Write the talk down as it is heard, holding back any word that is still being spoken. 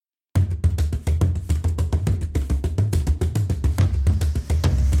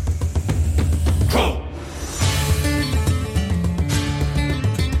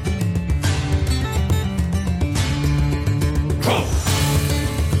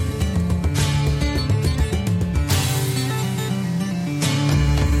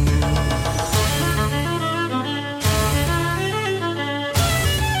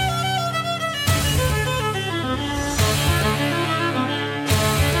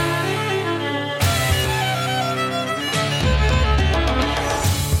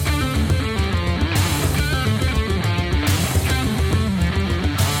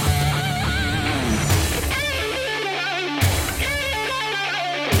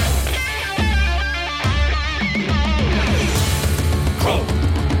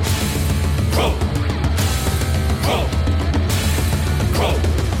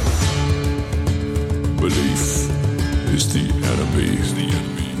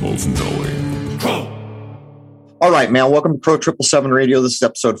All right, man. Welcome to Pro 777 Radio. This is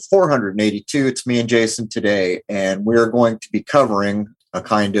episode 482. It's me and Jason today, and we're going to be covering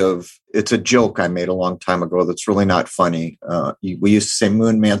it's a joke I made a long time ago that's really not funny. We used to say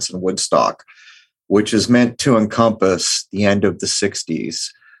Moon, Manson, Woodstock, which is meant to encompass the end of the 60s.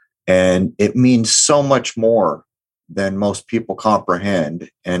 And it means so much more than most people comprehend.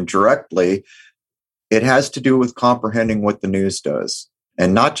 And directly, it has to do with comprehending what the news does.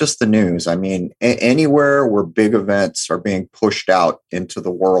 And not just the news. I mean, anywhere where big events are being pushed out into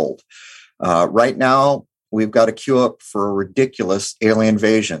the world. Right now, we've got to queue up for a ridiculous alien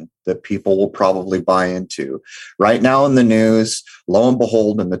invasion that people will probably buy into. Right now in the news, lo and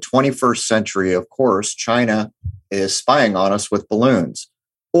behold, in the 21st century, of course, China is spying on us with balloons.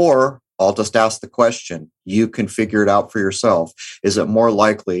 Or I'll just ask the question, you can figure it out for yourself. Is it more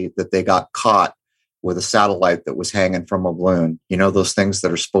likely that they got caught with a satellite that was hanging from a balloon? You know, those things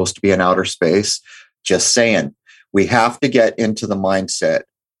that are supposed to be in outer space? Just saying. We have to get into the mindset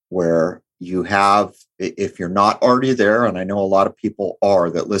where you have, if you're not already there, and I know a lot of people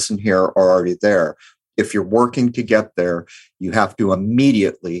that listen here are already there. If you're working to get there, you have to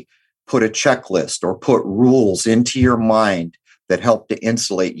immediately put a checklist or put rules into your mind that help to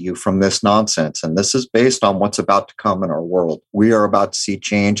insulate you from this nonsense. And this is based on what's about to come in our world. We are about to see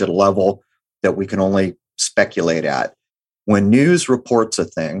change at a level that we can only speculate at. When news reports a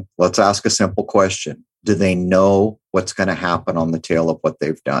thing, let's ask a simple question. Do they know what's going to happen on the tail of what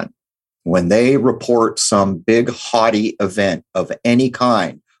they've done? When they report some big haughty event of any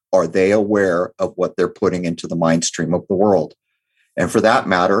kind, are they aware of what they're putting into the mind stream of the world? And for that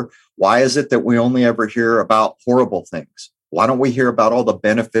matter, why is it that we only ever hear about horrible things? Why don't we hear about all the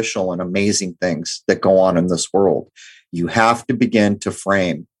beneficial and amazing things that go on in this world? You have to begin to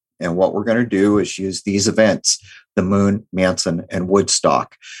frame. And what we're going to do is use these events, the Moon, Manson, and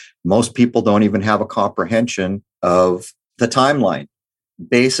Woodstock. Most people don't even have a comprehension of the timeline.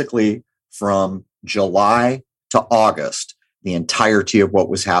 Basically, from July to August, the entirety of what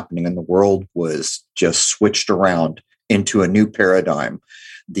was happening in the world was just switched around into a new paradigm.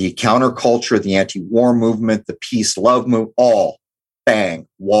 The counterculture, the anti-war movement, the peace, love movement, all bang,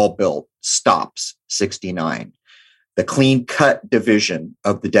 wall built, stops, 69. The clean-cut division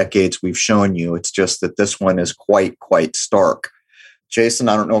of the decades we've shown you. It's just that this one is quite stark. Jason,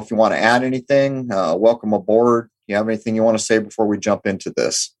 I don't know if you want to add anything. Welcome aboard. You have anything you want to say before we jump into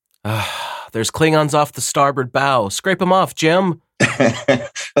this? There's Klingons off the starboard bow. Scrape them off, Jim.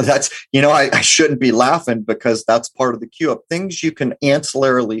 I shouldn't be laughing because that's part of the queue up. Things you can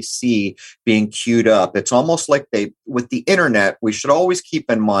ancillarily see being queued up. It's almost like with the internet, we should always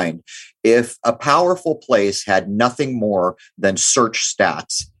keep in mind, if a powerful place had nothing more than search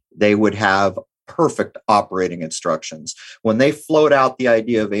stats, they would have perfect operating instructions. When they float out the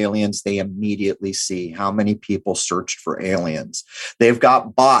idea of aliens, they immediately see how many people searched for aliens. They've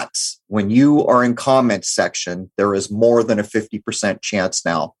got bots. When you are in comments section, there is more than a 50% chance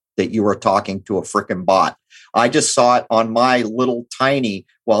now that you are talking to a freaking bot. I just saw it on my little tiny,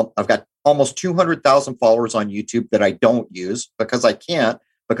 I've got almost 200,000 followers on YouTube that I don't use because I can't,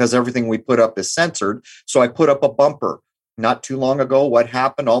 because everything we put up is censored. So I put up a bumper. Not too long ago, what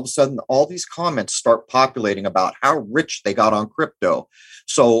happened? All of a sudden, all these comments start populating about how rich they got on crypto.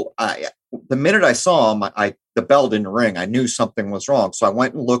 So the minute I saw them, the bell didn't ring. I knew something was wrong. So I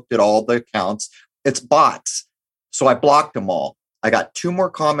went and looked at all the accounts. It's bots. So I blocked them all. I got 2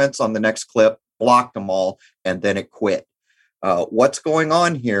 more comments on the next clip, blocked them all, and then it quit. What's going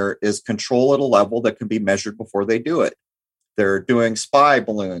on here is control at a level that can be measured before they do it. They're doing spy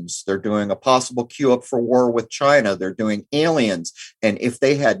balloons. They're doing a possible queue up for war with China. They're doing aliens. And if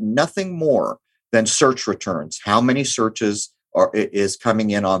they had nothing more than search returns, how many searches is coming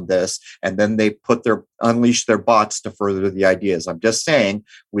in on this? And then they unleash their bots to further the ideas. I'm just saying,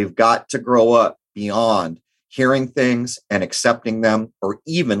 we've got to grow up beyond hearing things and accepting them, or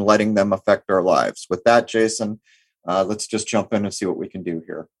even letting them affect our lives. With that, Jason, let's just jump in and see what we can do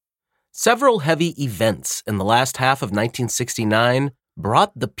here. Several heavy events in the last half of 1969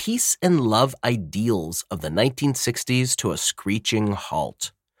 brought the peace and love ideals of the 1960s to a screeching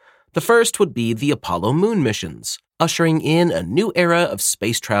halt. The first would be the Apollo moon missions, ushering in a new era of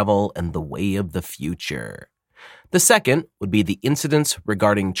space travel and the way of the future. The second would be the incidents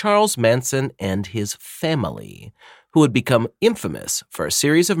regarding Charles Manson and his family, who would become infamous for a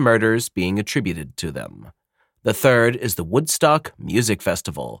series of murders being attributed to them. The third is the Woodstock Music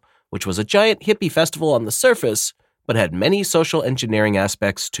Festival, which was a giant hippie festival on the surface, but had many social engineering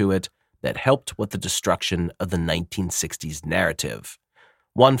aspects to it that helped with the destruction of the 1960s narrative.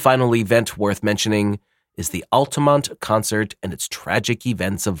 One final event worth mentioning is the Altamont concert and its tragic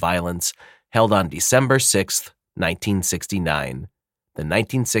events of violence held on December 6th, 1969. The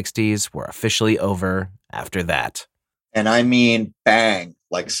 1960s were officially over after that. And I mean, bang,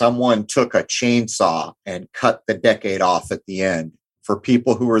 like someone took a chainsaw and cut the decade off at the end. For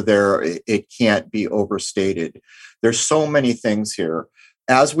people who were there, it can't be overstated. There's so many things here.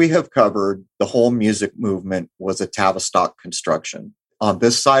 As we have covered, the whole music movement was a Tavistock construction. On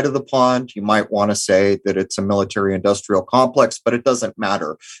this side of the pond, you might want to say that it's a military-industrial complex, but it doesn't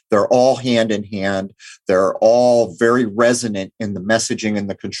matter. They're all hand in hand. They're all very resonant in the messaging and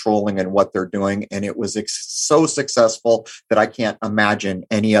the controlling and what they're doing. And it was so successful that I can't imagine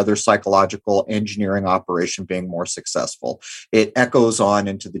any other psychological engineering operation being more successful. It echoes on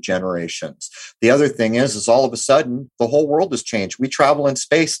into the generations. The other thing is all of a sudden, the whole world has changed. We travel in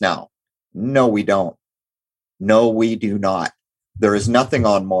space now. No, we don't. No, we do not. There is nothing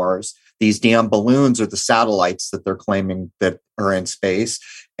on Mars. These damn balloons are the satellites that they're claiming that are in space.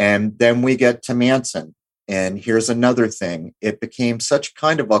 And then we get to Manson. And here's another thing. It became such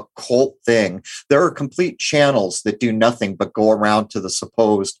kind of a cult thing. There are complete channels that do nothing but go around to the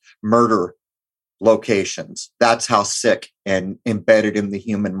supposed murder locations. That's how sick and embedded in the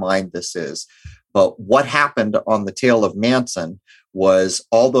human mind this is. But what happened on the tail of Manson was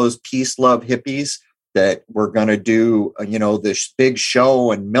all those peace, love hippies that we're going to do, this big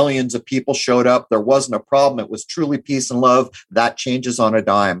show and millions of people showed up. There wasn't a problem. It was truly peace and love. That changes on a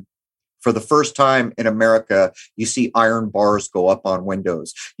dime. For the first time in America, you see iron bars go up on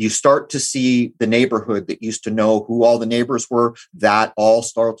windows. You start to see the neighborhood that used to know who all the neighbors were. That all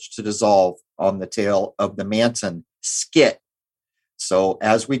starts to dissolve on the tail of the Manson skit. So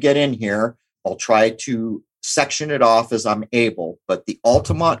as we get in here, I'll try to section it off as I'm able, but the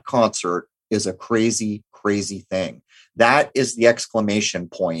Altamont concert is a crazy, crazy thing. That is the exclamation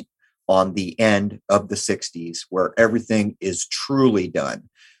point on the end of the 60s where everything is truly done.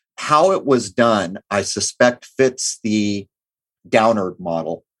 How it was done, I suspect, fits the Downard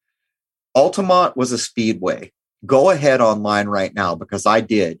model. Altamont was a speedway. Go ahead online right now, because I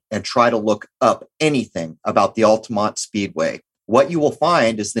did, and try to look up anything about the Altamont Speedway. What you will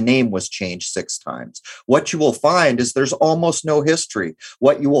find is the name was changed 6 times. What you will find is there's almost no history.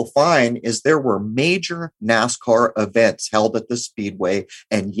 What you will find is there were major NASCAR events held at the Speedway,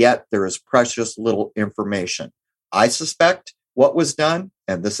 and yet there is precious little information. I suspect what was done,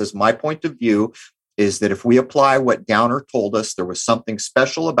 and this is my point of view, is that if we apply what Downer told us, there was something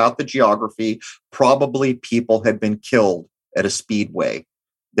special about the geography. Probably people had been killed at a speedway.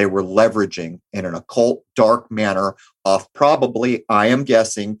 They were leveraging in an occult, dark manner off probably, I am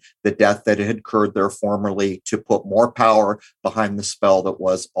guessing, the death that had occurred there formerly to put more power behind the spell that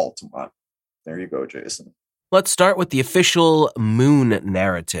was Altamont. There you go, Jason. Let's start with the official moon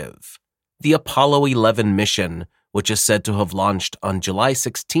narrative. The Apollo 11 mission, which is said to have launched on July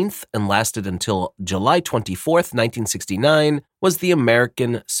 16th and lasted until July 24th, 1969, was the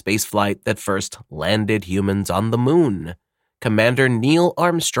American spaceflight that first landed humans on the moon. Commander Neil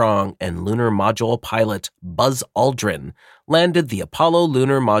Armstrong and lunar module pilot Buzz Aldrin landed the Apollo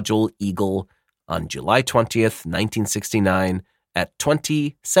lunar module Eagle on July 20th, 1969 at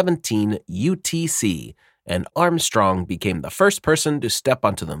 2017 UTC, and Armstrong became the first person to step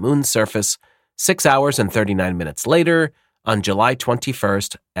onto the moon's surface 6 hours and 39 minutes later on July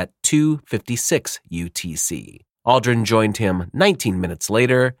 21st at 2:56 UTC. Aldrin joined him 19 minutes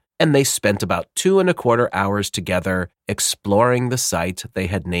later, and they spent about 2.25 hours together exploring the site they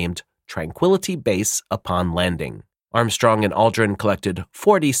had named Tranquility Base upon landing. Armstrong and Aldrin collected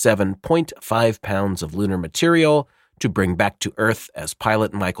 47.5 pounds of lunar material to bring back to Earth as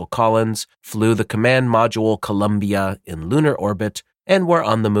pilot Michael Collins flew the command module Columbia in lunar orbit and were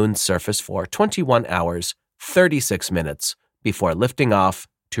on the moon's surface for 21 hours, 36 minutes before lifting off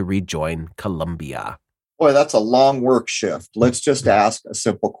to rejoin Columbia. Boy, that's a long work shift. Let's just ask a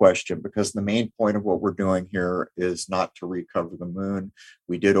simple question, because the main point of what we're doing here is not to recover the moon.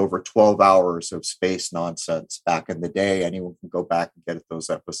 We did over 12 hours of space nonsense back in the day. Anyone can go back and get at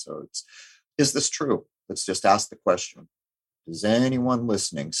those episodes. Is this true? Let's just ask the question. Does anyone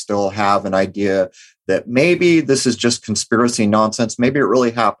listening still have an idea that maybe this is just conspiracy nonsense? Maybe it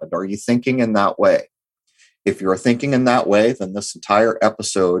really happened. Are you thinking in that way? If you're thinking in that way, then this entire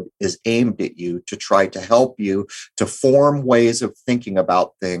episode is aimed at you to try to help you to form ways of thinking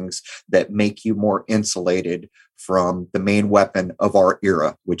about things that make you more insulated from the main weapon of our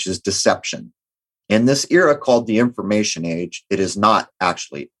era, which is deception. In this era called the information age, it is not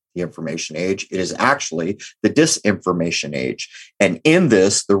actually the information age. It is actually the disinformation age. And in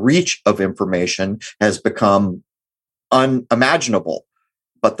this, the reach of information has become unimaginable.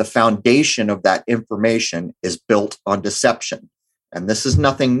 but the foundation of that information is built on deception. And this is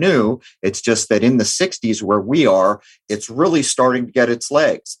nothing new. It's just that in the 60s where we are, it's really starting to get its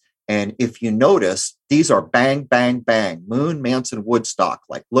legs. And if you notice, these are bang, bang, bang, Moon, Manson, Woodstock.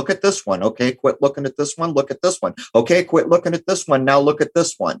 Like, look at this one. Okay, quit looking at this one. Look at this one. Okay, quit looking at this one. Now look at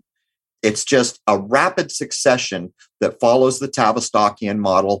this one. It's just a rapid succession that follows the Tavistockian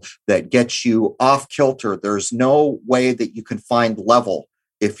model that gets you off kilter. There's no way that you can find level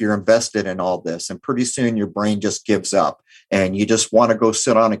if you're invested in all this. And pretty soon your brain just gives up and you just want to go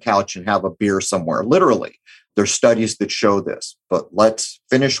sit on a couch and have a beer somewhere. Literally, there's studies that show this. But let's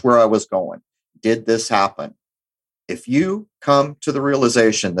finish where I was going. Did this happen? If you come to the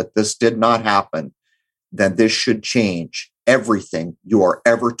realization that this did not happen, then this should change everything you are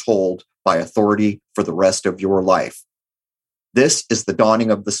ever told by authority for the rest of your life. This is the dawning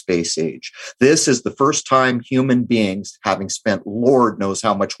of the space age. This is the first time human beings, having spent Lord knows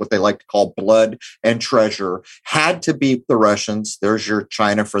how much what they like to call blood and treasure, had to beat the Russians, there's your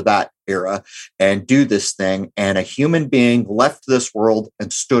China for that era, and do this thing. And a human being left this world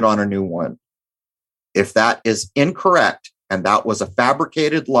and stood on a new one. If that is incorrect and that was a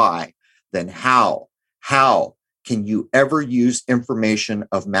fabricated lie, then how can you ever use information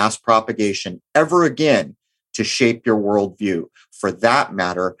of mass propagation ever again to shape your worldview? For that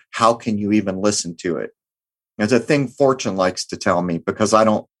matter, how can you even listen to it? There's a thing Fortune likes to tell me because I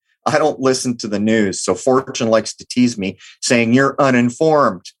don't listen to the news. So Fortune likes to tease me saying you're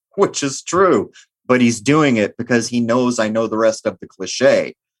uninformed, which is true, but he's doing it because he knows I know the rest of the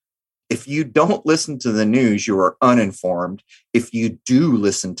cliche. If you don't listen to the news, you are uninformed. If you do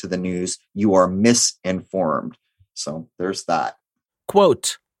listen to the news, you are misinformed. So there's that.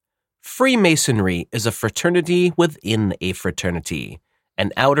 Quote, Freemasonry is a fraternity within a fraternity,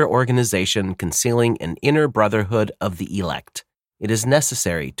 an outer organization concealing an inner brotherhood of the elect. It is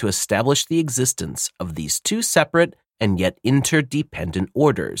necessary to establish the existence of these two separate and yet interdependent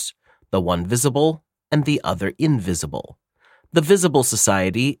orders, the one visible and the other invisible. The visible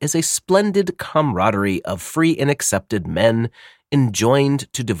society is a splendid camaraderie of free and accepted men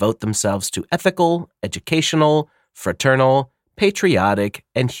enjoined to devote themselves to ethical, educational, fraternal, patriotic,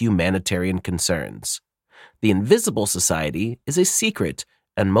 and humanitarian concerns. The invisible society is a secret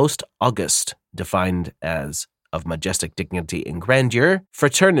and most august, defined as of majestic dignity and grandeur,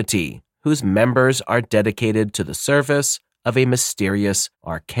 fraternity, whose members are dedicated to the service of a mysterious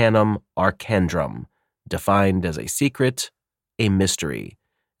arcanum arcandrum, defined as a secret, a mystery.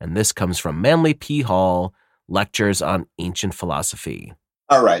 And this comes from Manly P. Hall, Lectures on Ancient Philosophy.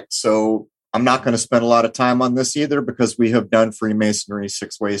 All right, so I'm not going to spend a lot of time on this either because we have done Freemasonry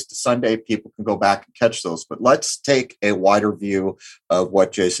 6 Ways to Sunday. People can go back and catch those. But let's take a wider view of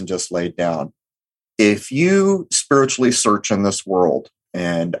what Jason just laid down. If you spiritually search in this world,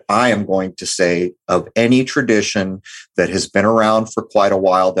 and I am going to say of any tradition that has been around for quite a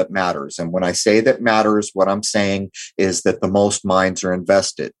while that matters. And when I say that matters, what I'm saying is that the most minds are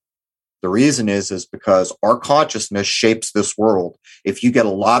invested. The reason is because our consciousness shapes this world. If you get a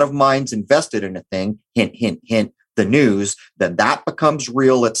lot of minds invested in a thing, hint, hint, hint, the news, then that becomes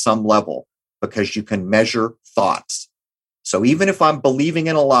real at some level because you can measure thoughts. So even if I'm believing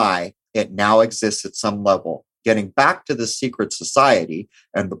in a lie, it now exists at some level. Getting back to the secret society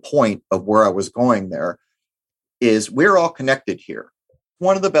and the point of where I was going there is we're all connected here.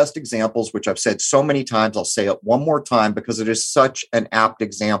 One of the best examples, which I've said so many times, I'll say it one more time because it is such an apt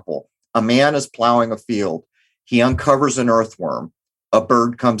example. A man is plowing a field. He uncovers an earthworm. A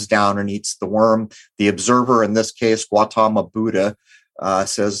bird comes down and eats the worm. The observer, in this case, Gautama Buddha,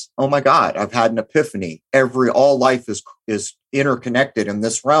 says, "Oh my God, I've had an epiphany. All life is interconnected in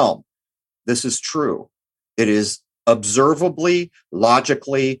this realm." This is true. It is observably,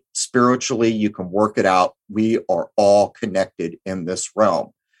 logically, spiritually, you can work it out. We are all connected in this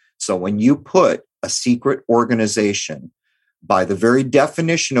realm. So when you put a secret organization, by the very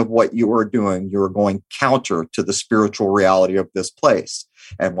definition of what you are doing, you are going counter to the spiritual reality of this place.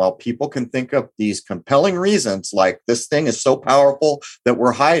 And while people can think of these compelling reasons, like this thing is so powerful that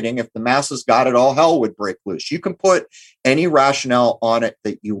we're hiding, if the masses got it, all hell would break loose. You can put any rationale on it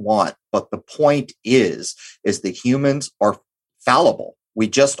that you want. But the point is that humans are fallible. We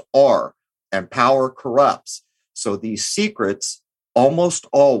just are. And power corrupts. So these secrets almost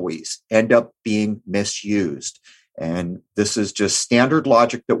always end up being misused. And this is just standard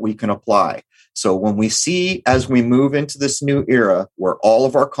logic that we can apply. So when we see, as we move into this new era where all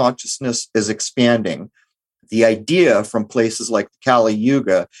of our consciousness is expanding, the idea from places like the Kali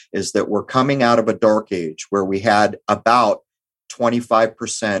Yuga is that we're coming out of a dark age where we had about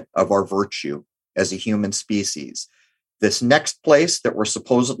 25% of our virtue as a human species. This next place that we're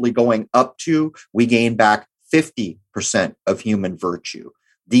supposedly going up to, we gain back 50% of human virtue.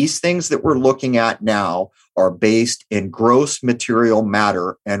 These things that we're looking at now are based in gross material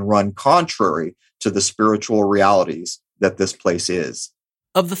matter and run contrary to the spiritual realities that this place is.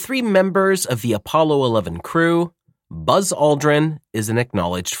 Of the 3 members of the Apollo 11 crew, Buzz Aldrin is an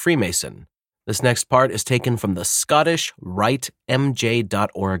acknowledged Freemason. This next part is taken from the Scottish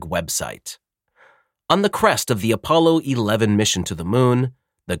RightMJ.org website. On the crest of the Apollo 11 mission to the moon,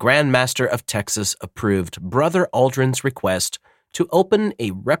 the Grand Master of Texas approved Brother Aldrin's request to open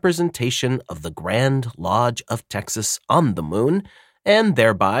a representation of the Grand Lodge of Texas on the moon and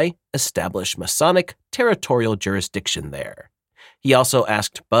thereby establish Masonic territorial jurisdiction there. He also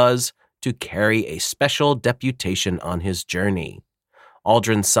asked Buzz to carry a special deputation on his journey.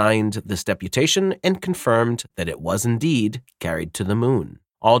 Aldrin signed this deputation and confirmed that it was indeed carried to the moon.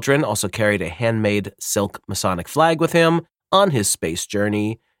 Aldrin also carried a handmade silk Masonic flag with him on his space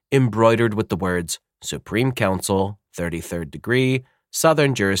journey, embroidered with the words Supreme Council, 33rd degree,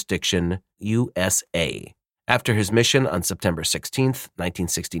 Southern Jurisdiction, USA. After his mission on September 16,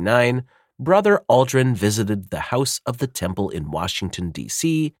 1969, Brother Aldrin visited the House of the Temple in Washington,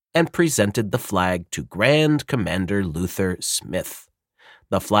 D.C., and presented the flag to Grand Commander Luther Smith.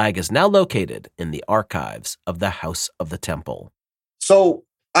 The flag is now located in the archives of the House of the Temple. So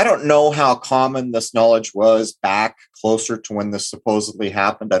I don't know how common this knowledge was back closer to when this supposedly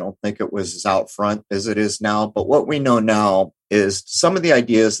happened. I don't think it was as out front as it is now. But what we know now is some of the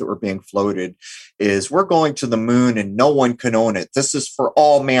ideas that were being floated is we're going to the moon and no one can own it. This is for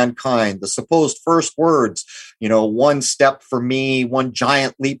all mankind. The supposed first words, one step for me, one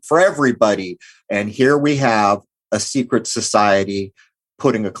giant leap for everybody. And here we have a secret society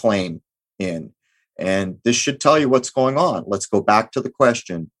putting a claim in. And this should tell you what's going on. Let's go back to the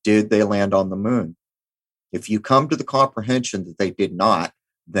question, did they land on the moon? If you come to the comprehension that they did not,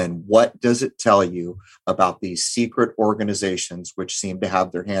 then what does it tell you about these secret organizations which seem to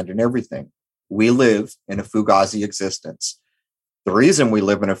have their hand in everything? We live in a Fugazi existence. The reason we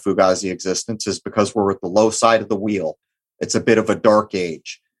live in a Fugazi existence is because we're at the low side of the wheel. It's a bit of a dark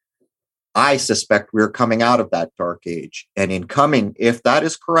age. I suspect we're coming out of that dark age. And in coming, if that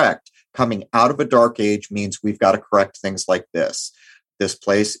is correct, coming out of a dark age means we've got to correct things like this. This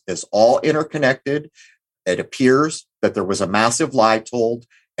place is all interconnected. It appears that there was a massive lie told,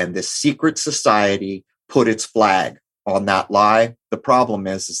 and this secret society put its flag on that lie. The problem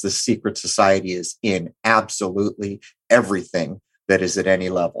is this secret society is in absolutely everything that is at any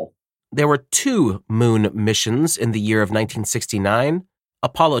level. There were 2 moon missions in the year of 1969.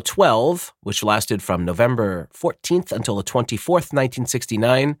 Apollo 12, which lasted from November 14th until the 24th,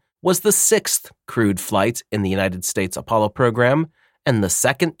 1969, was the 6th crewed flight in the United States Apollo program and the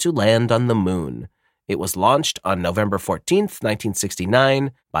 2nd to land on the moon. It was launched on November 14th,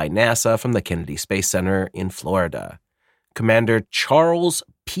 1969 by NASA from the Kennedy Space Center in Florida. Commander Charles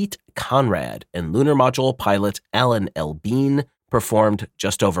Pete Conrad and lunar module pilot Alan L. Bean performed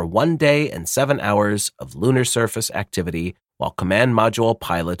just over 1 day and 7 hours of lunar surface activity, while command module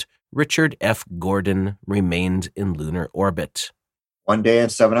pilot Richard F. Gordon remained in lunar orbit. 1 day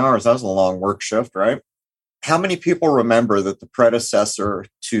and 7 hours, that was a long work shift, right? How many people remember that the predecessor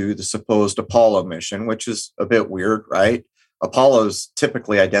to the supposed Apollo mission, which is a bit weird, right? Apollo's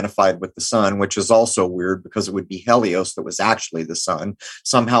typically identified with the sun, which is also weird because it would be Helios that was actually the sun.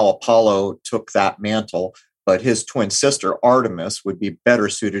 Somehow Apollo took that mantle, but his twin sister Artemis would be better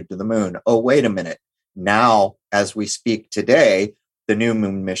suited to the moon. Oh, wait a minute. Now, as we speak today, the new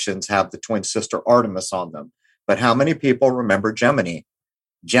moon missions have the twin sister Artemis on them. But how many people remember Gemini?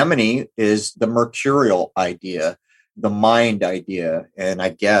 Gemini is the mercurial idea, the mind idea. And I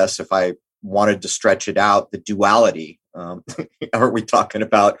guess if I wanted to stretch it out, the duality. Are we talking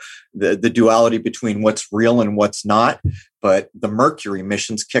about the duality between what's real and what's not? But the Mercury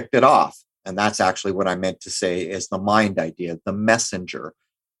missions kicked it off. And that's actually what I meant to say is the mind idea, the messenger.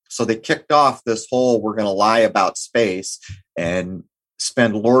 So they kicked off this whole, we're going to lie about space and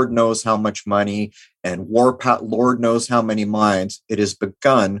spend Lord knows how much money and warp Lord knows how many minds. It has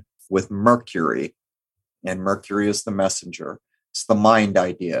begun with Mercury, and Mercury is the messenger. It's the mind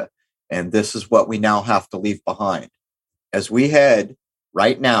idea. And this is what we now have to leave behind. As we head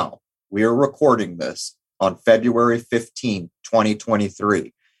right now, we are recording this on February 15,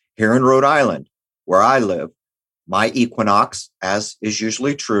 2023, here in Rhode Island, where I live. My equinox, as is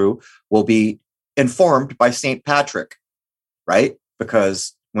usually true, will be informed by St. Patrick, right?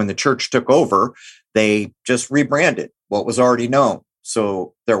 Because when the church took over, they just rebranded what was already known.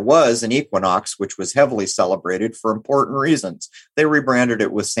 So there was an equinox, which was heavily celebrated for important reasons. They rebranded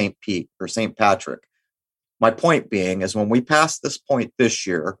it with St. Pete or St. Patrick. My point being is when we pass this point this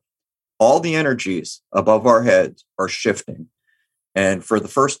year, all the energies above our heads are shifting. And for the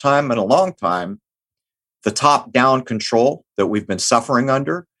first time in a long time, the top-down control that we've been suffering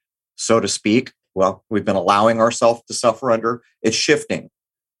under, so to speak, well, we've been allowing ourselves to suffer under, it's shifting.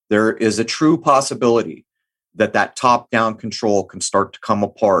 There is a true possibility that that top-down control can start to come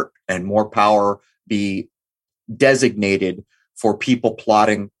apart and more power be designated for people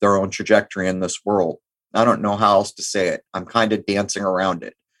plotting their own trajectory in this world. I don't know how else to say it. I'm kind of dancing around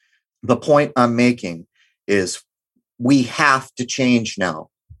it. The point I'm making is we have to change now.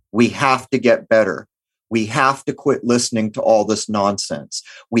 We have to get better. We have to quit listening to all this nonsense.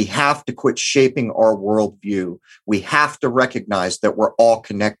 We have to quit shaping our worldview. We have to recognize that we're all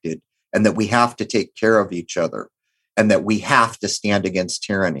connected and that we have to take care of each other and that we have to stand against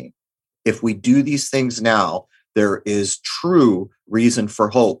tyranny. If we do these things now, there is true reason for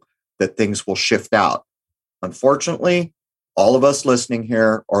hope that things will shift out. Unfortunately, all of us listening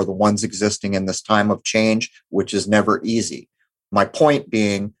here are the ones existing in this time of change, which is never easy. My point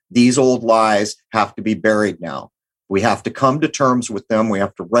being, these old lies have to be buried now. We have to come to terms with them. We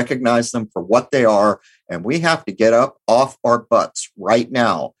have to recognize them for what they are. And we have to get up off our butts right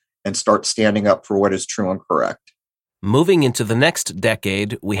now and start standing up for what is true and correct. Moving into the next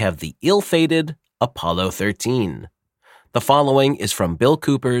decade, we have the ill-fated Apollo 13. The following is from Bill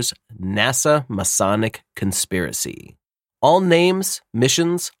Cooper's NASA Masonic Conspiracy. All names,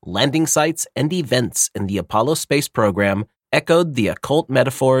 missions, landing sites, and events in the Apollo space program echoed the occult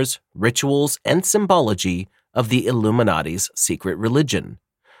metaphors, rituals, and symbology of the Illuminati's secret religion.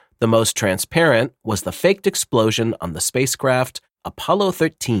 The most transparent was the faked explosion on the spacecraft Apollo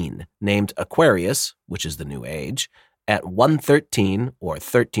 13, named Aquarius, which is the New Age, at 1:13 or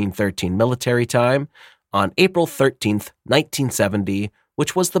 1313 military time on April 13th, 1970,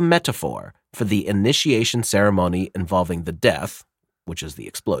 which was the metaphor for the initiation ceremony involving the death, which is the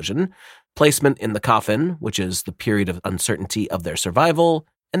explosion, placement in the coffin, which is the period of uncertainty of their survival,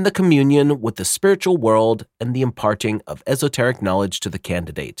 and the communion with the spiritual world and the imparting of esoteric knowledge to the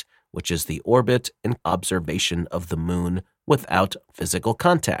candidate, which is the orbit and observation of the moon without physical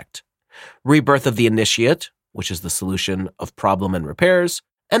contact. Rebirth of the initiate, which is the solution of problem and repairs,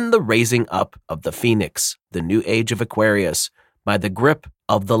 and the raising up of the phoenix, the new age of Aquarius, by the grip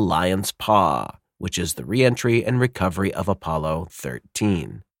of the lion's paw, which is the re-entry and recovery of Apollo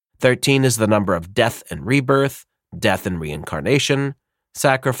 13. 13 is the number of death and rebirth, death and reincarnation,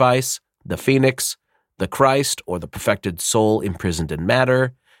 sacrifice, the phoenix, the Christ or the perfected soul imprisoned in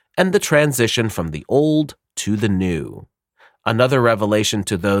matter, and the transition from the old to the new. Another revelation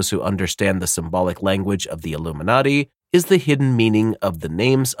to those who understand the symbolic language of the Illuminati is the hidden meaning of the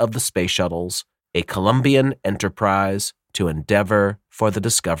names of the space shuttles, a Columbian enterprise to endeavor for the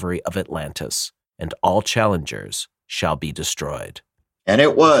discovery of Atlantis, and all challengers shall be destroyed. And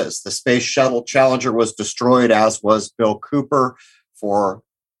it was. The Space Shuttle Challenger was destroyed, as was Bill Cooper, for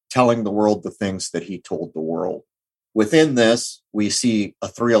telling the world the things that he told the world. Within this, we see a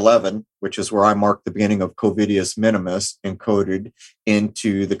 311, which is where I mark the beginning of Covidius Minimus, encoded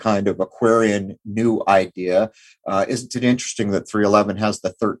into the kind of Aquarian new idea. Isn't it interesting that 311 has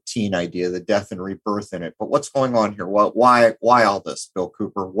the 13 idea, the death and rebirth in it? But what's going on here? Well, why all this, Bill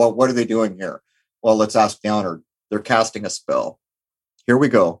Cooper? What are they doing here? Well, let's ask Downard. They're casting a spell. Here we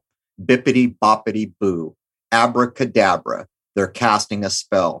go. Bippity boppity boo. Abracadabra. They're casting a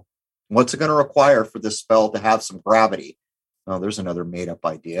spell. What's it going to require for this spell to have some gravity? Oh, there's another made-up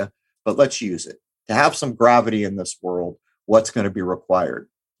idea, but let's use it. To have some gravity in this world, what's going to be required?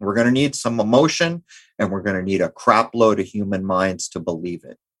 We're going to need some emotion, and we're going to need a crap load of human minds to believe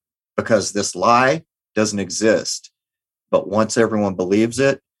it, because this lie doesn't exist. But once everyone believes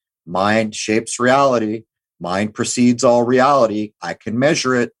it, mind shapes reality. Mind precedes all reality. I can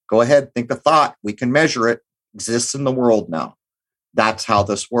measure it. Go ahead, think a thought. We can measure it. Exists in the world now. That's how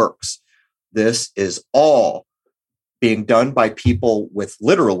this works. This is all being done by people with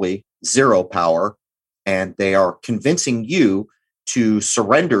literally zero power, and they are convincing you to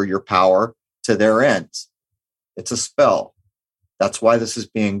surrender your power to their ends. It's a spell. That's why this is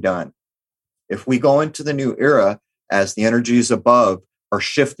being done. If we go into the new era as the energies above are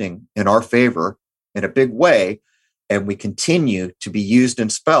shifting in our favor in a big way, and we continue to be used in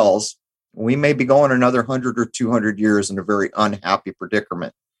spells, we may be going another 100 or 200 years in a very unhappy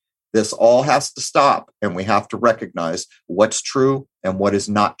predicament. This all has to stop, and we have to recognize what's true and what is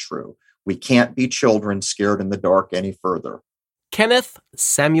not true. We can't be children scared in the dark any further. Kenneth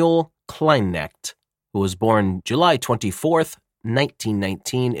Samuel Kleinknecht, who was born July 24th,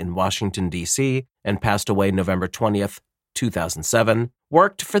 1919 in Washington, D.C., and passed away November 20th, 2007,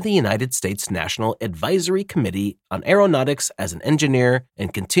 worked for the United States National Advisory Committee on Aeronautics as an engineer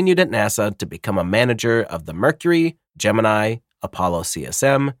and continued at NASA to become a manager of the Mercury, Gemini, Apollo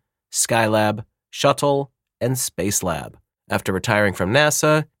CSM, Skylab, Shuttle, and Spacelab. After retiring from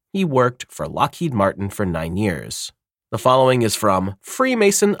NASA, he worked for Lockheed Martin for 9 years. The following is from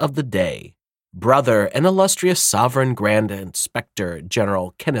Freemason of the Day. Brother and illustrious Sovereign Grand Inspector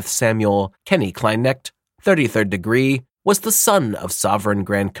General Kenneth Samuel Kenny Kleinecht, 33rd degree, was the son of Sovereign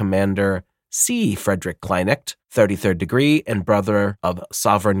Grand Commander C. Frederick Kleinecht, 33rd degree, and brother of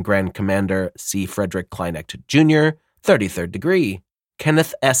Sovereign Grand Commander C. Frederick Kleinecht Jr., 33rd degree.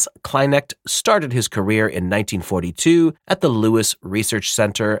 Kenneth S. Kleinecht started his career in 1942 at the Lewis Research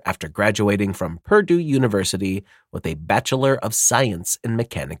Center after graduating from Purdue University with a Bachelor of Science in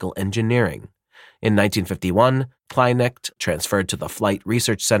Mechanical Engineering. In 1951, Kleinecht transferred to the Flight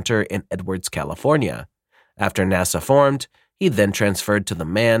Research Center in Edwards, California. After NASA formed, he then transferred to the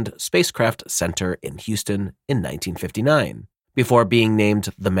Manned Spacecraft Center in Houston in 1959. Before being named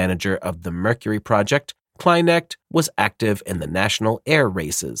the manager of the Mercury project, Kleinecht was active in the National Air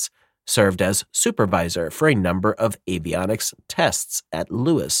Races, served as supervisor for a number of avionics tests at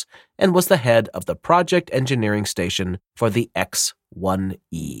Lewis, and was the head of the project engineering station for the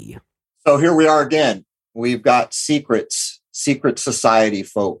X-1E. So here we are again. We've got secret society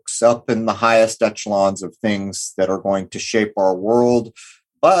folks up in the highest echelons of things that are going to shape our world,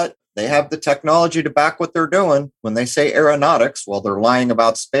 but they have the technology to back what they're doing. When they say aeronautics, well, they're lying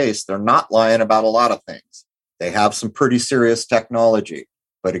about space. They're not lying about a lot of things. They have some pretty serious technology.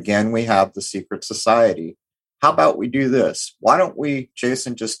 But again, we have the secret society. How about we do this? Why don't we,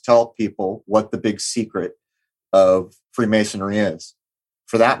 Jason, just tell people what the big secret of Freemasonry is?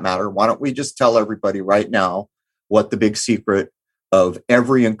 For that matter, why don't we just tell everybody right now what the big secret of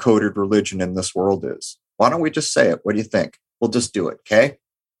every encoded religion in this world is? Why don't we just say it? What do you think? We'll just do it, okay?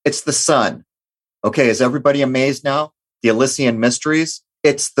 It's the sun. Okay, is everybody amazed now? The Elysian Mysteries,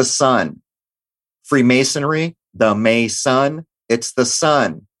 it's the sun. Freemasonry, the Mason, it's the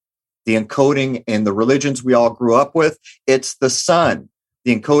sun. The encoding in the religions we all grew up with, it's the sun.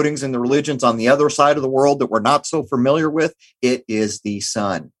 The encodings in the religions on the other side of the world that we're not so familiar with, it is the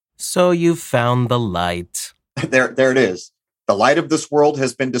sun. So you've found the light. There it is. The light of this world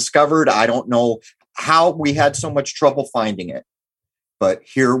has been discovered. I don't know how we had so much trouble finding it. But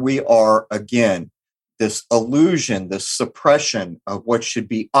here we are again, this illusion, this suppression of what should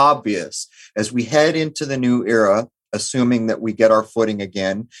be obvious as we head into the new era, assuming that we get our footing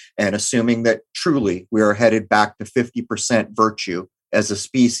again and assuming that truly we are headed back to 50% virtue as a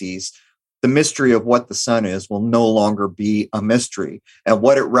species. The mystery of what the sun is will no longer be a mystery, and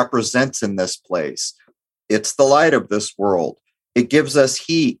what it represents in this place. It's the light of this world. It gives us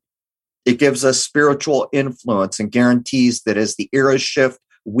heat. It gives us spiritual influence and guarantees that as the eras shift,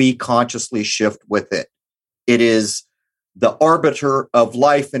 we consciously shift with it. It is the arbiter of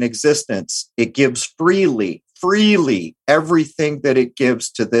life and existence. It gives freely. Everything that it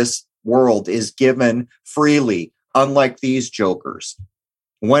gives to this world is given freely, unlike these jokers.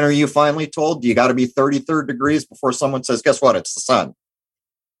 When are you finally told? You got to be 33rd degrees before someone says, guess what? It's the sun.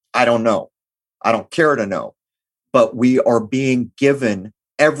 I don't know. I don't care to know. But we are being given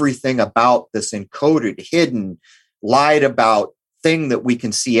everything about this encoded, hidden, lied about thing that we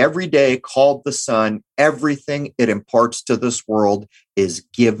can see every day called the sun. Everything it imparts to this world is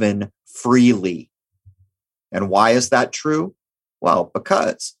given freely. And why is that true? Well,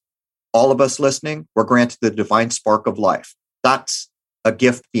 because all of us listening, we're granted the divine spark of life. That's a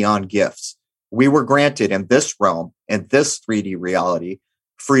gift beyond gifts. We were granted in this realm, in this 3D reality,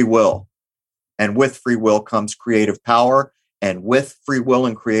 free will. And with free will comes creative power. And with free will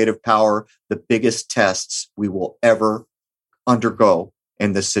and creative power, the biggest tests we will ever undergo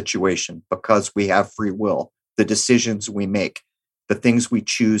in this situation, because we have free will, the decisions we make, the things we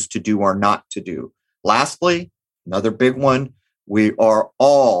choose to do or not to do. Lastly, another big one, we are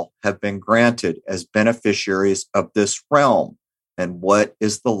all have been granted as beneficiaries of this realm. And what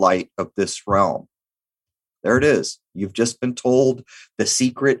is the light of this realm? There it is. You've just been told the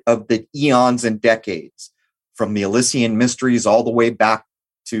secret of the eons and decades, from the Elysian Mysteries all the way back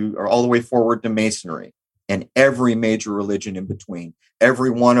to, or all the way forward to Masonry, and every major religion in between, every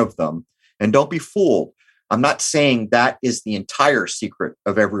one of them. And don't be fooled. I'm not saying that is the entire secret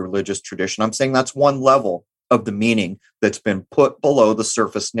of every religious tradition. I'm saying that's one level of the meaning that's been put below the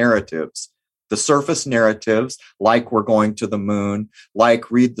surface narratives. The surface narratives, like we're going to the moon,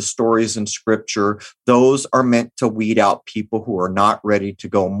 like read the stories in scripture, those are meant to weed out people who are not ready to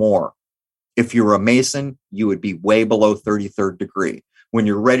go more. If you're a Mason, you would be way below 33rd degree. When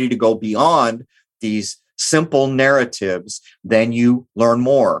you're ready to go beyond these simple narratives, then you learn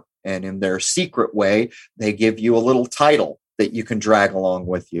more. And in their secret way, they give you a little title that you can drag along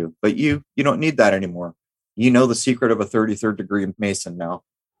with you. But you don't need that anymore. You know the secret of a 33rd degree Mason now.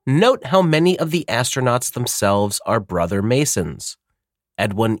 Note how many of the astronauts themselves are brother Masons.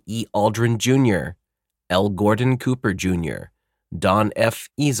 Edwin E. Aldrin Jr., L. Gordon Cooper Jr., Don F.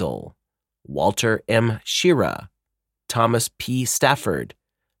 Easel, Walter M. Schirra, Thomas P. Stafford,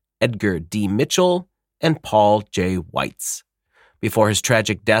 Edgar D. Mitchell, and Paul J. Weitz. Before his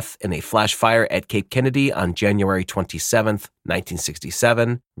tragic death in a flash fire at Cape Kennedy on January 27,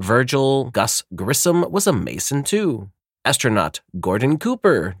 1967, Virgil Gus Grissom was a Mason too. Astronaut Gordon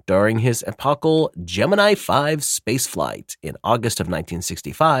Cooper, during his epochal Gemini 5 spaceflight in August of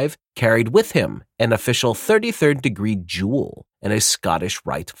 1965, carried with him an official 33rd degree jewel and a Scottish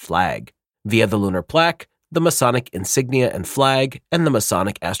Rite flag. Via the lunar plaque, the Masonic insignia and flag, and the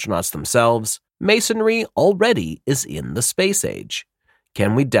Masonic astronauts themselves, Masonry already is in the space age.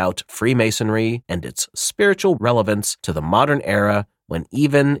 Can we doubt Freemasonry and its spiritual relevance to the modern era when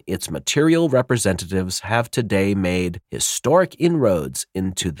even its material representatives have today made historic inroads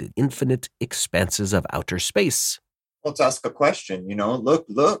into the infinite expanses of outer space? Let's ask a question.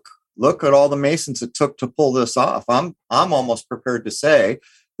 Look at all the Masons it took to pull this off. I'm almost prepared to say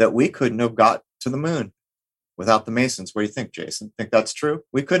that we couldn't have got to the moon without the Masons. What do you think, Jason? Think that's true?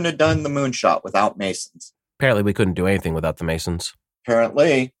 We couldn't have done the moonshot without Masons. Apparently, we couldn't do anything without the Masons.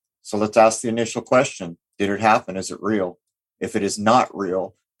 Apparently. So let's ask the initial question. Did it happen? Is it real? If it is not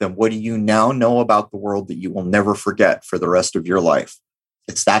real, then what do you now know about the world that you will never forget for the rest of your life?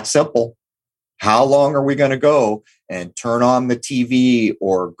 It's that simple. How long are we going to go and turn on the TV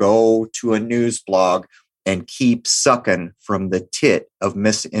or go to a news blog and keep sucking from the tit of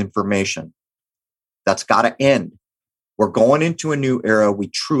misinformation? That's got to end. We're going into a new era. We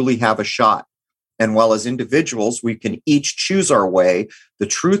truly have a shot. And while as individuals, we can each choose our way, the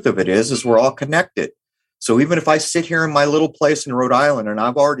truth of it is we're all connected. So even if I sit here in my little place in Rhode Island and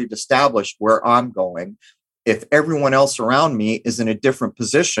I've already established where I'm going, if everyone else around me is in a different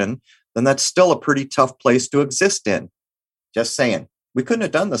position, then that's still a pretty tough place to exist in. Just saying. We couldn't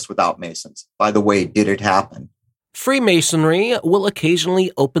have done this without Masons. By the way, did it happen? Freemasonry will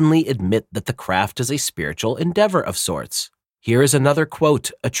occasionally openly admit that the craft is a spiritual endeavor of sorts. Here is another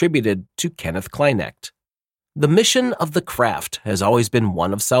quote attributed to Kenneth Kleinecht. "The mission of the craft has always been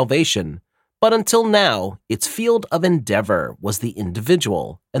one of salvation, but until now, its field of endeavor was the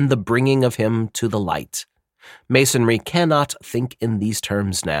individual and the bringing of him to the light. Masonry cannot think in these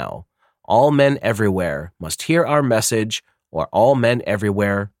terms now. All men everywhere must hear our message, or all men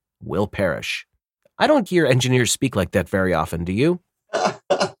everywhere will perish." I don't hear engineers speak like that very often, do you?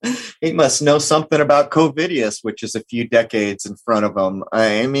 He must know something about COVIDius, which is a few decades in front of him.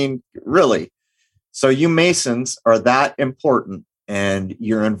 I mean, really. So you Masons are that important, and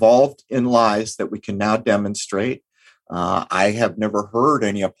you're involved in lies that we can now demonstrate. I have never heard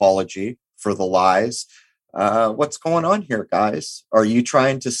any apology for the lies. What's going on here, guys? Are you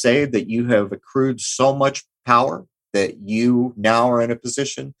trying to say that you have accrued so much power that you now are in a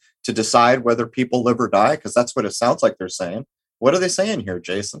position to decide whether people live or die? Because that's what it sounds like they're saying. What are they saying here,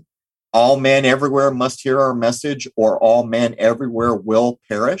 Jason? All men everywhere must hear our message, or all men everywhere will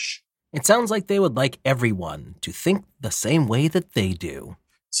perish? It sounds like they would like everyone to think the same way that they do.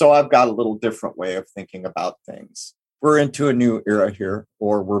 So I've got a little different way of thinking about things. We're into a new era here,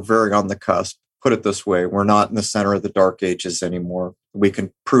 or we're very on the cusp. Put it this way, we're not in the center of the dark ages anymore. We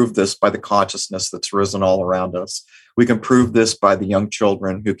can prove this by the consciousness that's risen all around us. We can prove this by the young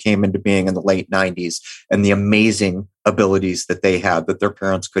children who came into being in the late 90s and the amazing abilities that they had that their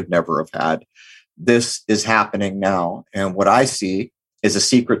parents could never have had. This is happening now. And what I see is a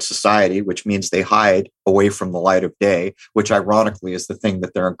secret society, which means they hide away from the light of day, which ironically is the thing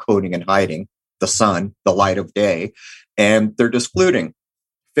that they're encoding and hiding, the sun, the light of day. And they're excluding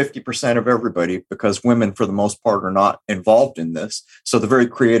 50% of everybody because women, for the most part, are not involved in this. So the very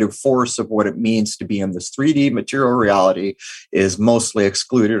creative force of what it means to be in this 3D material reality is mostly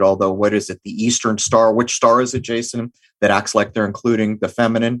excluded. Although, what is it? The Eastern Star. Which star is it, Jason, that acts like they're including the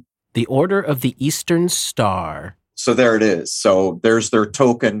feminine? The Order of the Eastern Star. So there it is. So there's their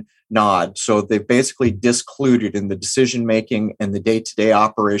token nod. So they've basically discluded in the decision-making and the day-to-day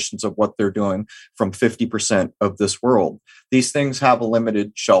operations of what they're doing from 50% of this world. These things have a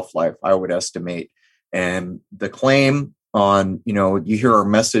limited shelf life, I would estimate. And the claim on, you hear our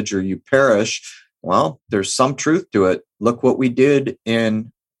message or you perish, well, there's some truth to it. Look what we did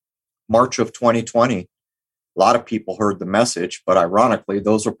in March of 2020. A lot of people heard the message, but ironically,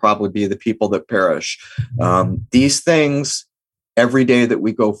 those will probably be the people that perish. These things, every day that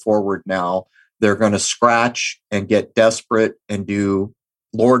we go forward now, They're going to scratch and get desperate and do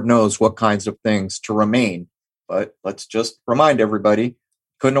Lord knows what kinds of things to remain. But let's just remind everybody,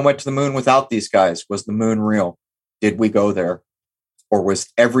 couldn't have went to the moon without these guys. Was the moon real? Did we go there? Or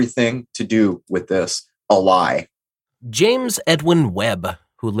was everything to do with this a lie? James Edwin Webb,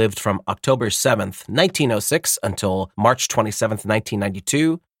 who lived from October 7th, 1906 until March 27th,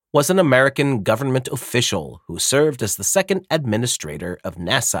 1992, was an American government official who served as the second administrator of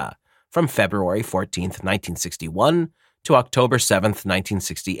NASA from February 14th, 1961 to October 7th,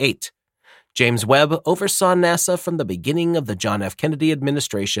 1968. James Webb oversaw NASA from the beginning of the John F. Kennedy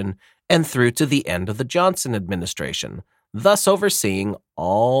administration and through to the end of the Johnson administration, thus overseeing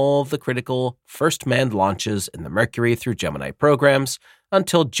all the critical first manned launches in the Mercury through Gemini programs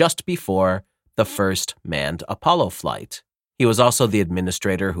until just before the first manned Apollo flight. He was also the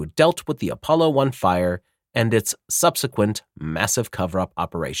administrator who dealt with the Apollo 1 fire and its subsequent massive cover-up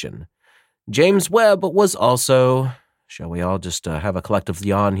operation. James Webb was also, shall we all just have a collective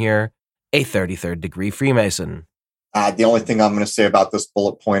yawn here, a 33rd degree Freemason. The only thing I'm going to say about this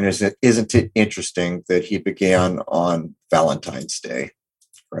bullet point is, isn't it interesting that he began on Valentine's Day,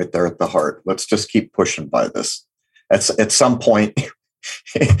 right there at the heart? Let's just keep pushing by this. At some point,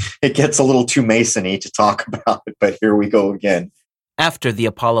 it gets a little too Mason-y to talk about it, but here we go again. After the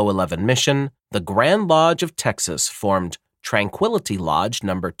Apollo 11 mission, the Grand Lodge of Texas formed Tranquility Lodge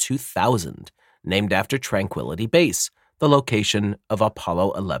No. 2000, named after Tranquility Base, the location of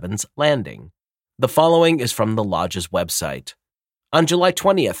Apollo 11's landing. The following is from the lodge's website. On July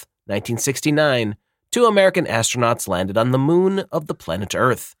 20th, 1969, 2 American astronauts landed on the moon of the planet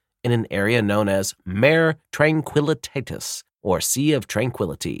Earth in an area known as Mare Tranquillitatis, or Sea of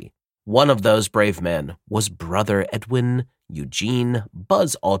Tranquility. One of those brave men was Brother Edwin Eugene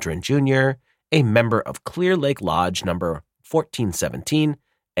Buzz Aldrin Jr., a member of Clear Lake Lodge No. 1417,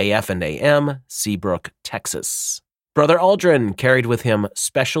 AF and AM, Seabrook, Texas. Brother Aldrin carried with him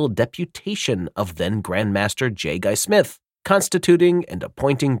special deputation of then Grandmaster J. Guy Smith, constituting and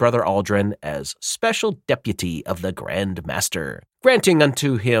appointing Brother Aldrin as special deputy of the Grand Master, granting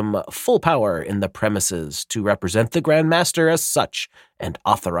unto him full power in the premises to represent the Grand Master as such, and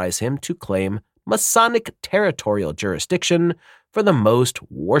authorize him to claim Masonic territorial jurisdiction for the most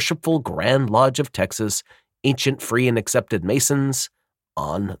worshipful Grand Lodge of Texas, ancient free and accepted Masons,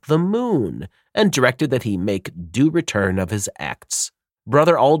 on the moon, and directed that he make due return of his acts.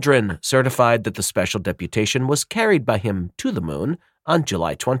 Brother Aldrin certified that the special deputation was carried by him to the moon on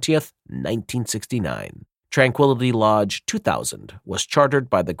July 20th, 1969. Tranquility Lodge 2000 was chartered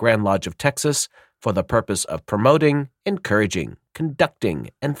by the Grand Lodge of Texas for the purpose of promoting, encouraging, conducting,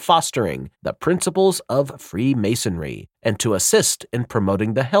 and fostering the principles of Freemasonry, and to assist in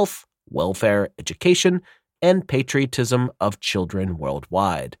promoting the health, welfare, education, and patriotism of children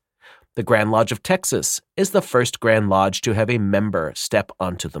worldwide. The Grand Lodge of Texas is the first Grand Lodge to have a member step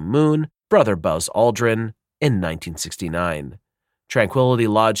onto the moon, Brother Buzz Aldrin, in 1969. Tranquility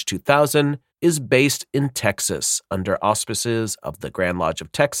Lodge 2000 is based in Texas under auspices of the Grand Lodge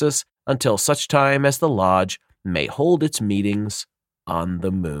of Texas until such time as the lodge may hold its meetings on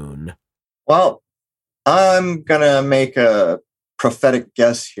the moon. Well, I'm going to make a prophetic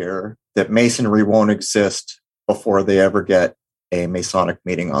guess here that Masonry won't exist before they ever get a Masonic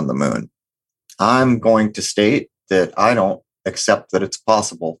meeting on the moon. I'm going to state that I don't accept that it's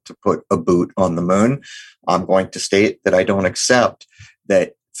possible to put a boot on the moon. I'm going to state that I don't accept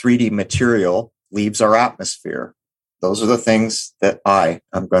that 3D material leaves our atmosphere. Those are the things that I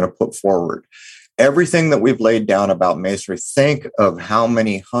am going to put forward. Everything that we've laid down about Masonry, think of how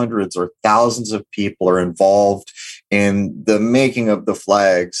many hundreds or thousands of people are involved in the making of the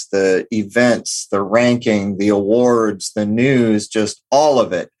flags, the events, the ranking, the awards, the news, just all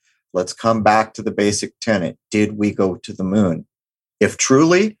of it. Let's come back to the basic tenet. Did we go to the moon? If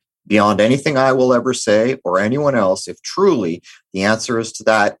truly, beyond anything I will ever say or anyone else, if truly the answer is to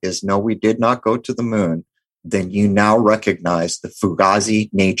that is no, we did not go to the moon, then you now recognize the fugazi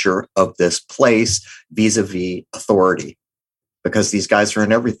nature of this place vis-a-vis authority, because these guys are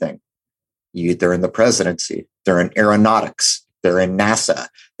in everything. They're in the presidency, they're in aeronautics, they're in NASA,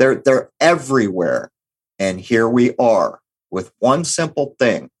 they're everywhere. And here we are with one simple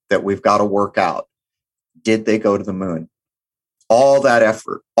thing that we've got to work out. Did they go to the moon? All that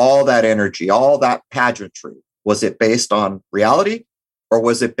effort, all that energy, all that pageantry, was it based on reality or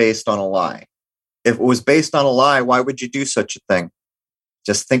was it based on a lie? If it was based on a lie, why would you do such a thing?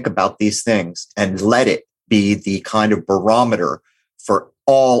 Just think about these things and let it be the kind of barometer for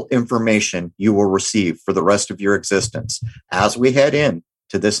all information you will receive for the rest of your existence. As we head in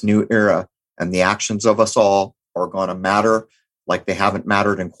to this new era, and the actions of us all are going to matter like they haven't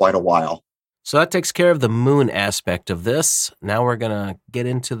mattered in quite a while. So that takes care of the moon aspect of this. Now we're going to get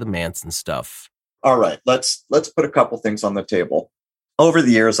into the Manson stuff. All right, let's put a couple things on the table. Over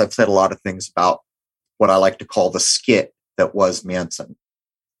the years, I've said a lot of things about what I like to call the skit that was Manson.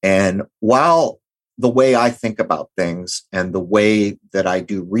 And while the way I think about things and the way that I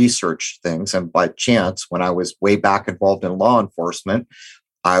do research things, and by chance, when I was way back involved in law enforcement,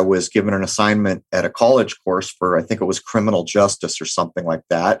 I was given an assignment at a college course for, I think it was criminal justice or something like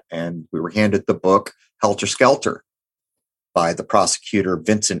that. And we were handed the book Helter Skelter by the prosecutor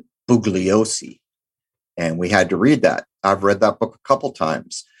Vincent Bugliosi. And we had to read that. I've read that book a couple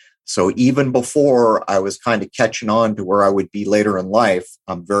times. So even before I was kind of catching on to where I would be later in life,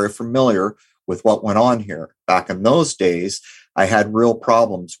 I'm very familiar with what went on here. Back in those days, I had real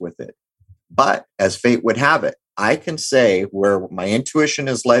problems with it. But as fate would have it, I can say where my intuition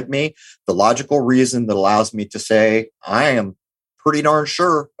has led me, the logical reason that allows me to say, I am pretty darn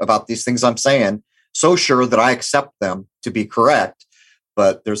sure about these things I'm saying, so sure that I accept them to be correct.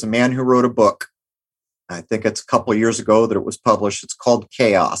 But there's a man who wrote a book. I think it's a couple of years ago that it was published. It's called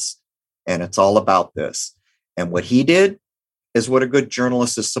Chaos, and it's all about this. And what he did is what a good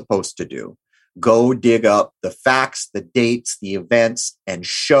journalist is supposed to do. Go dig up the facts, the dates, the events, and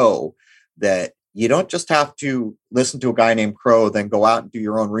show that you don't just have to listen to a guy named Crow, then go out and do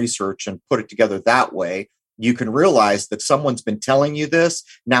your own research and put it together that way. You can realize that someone's been telling you this.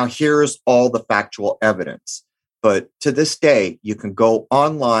 Now here's all the factual evidence. But to this day, you can go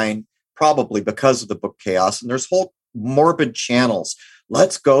online, probably because of the book Chaos, and there's whole morbid channels.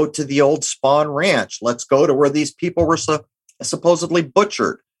 Let's go to the old Spawn Ranch. Let's go to where these people were supposedly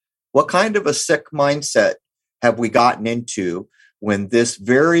butchered. What kind of a sick mindset have we gotten into when this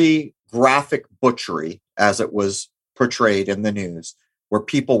very graphic butchery, as it was portrayed in the news, where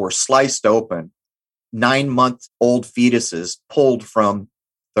people were sliced open, 9-month-old fetuses pulled from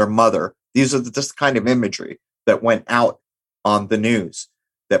their mother? These are this kind of imagery that went out on the news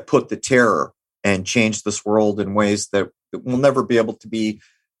that put the terror and changed this world in ways that will never be able to be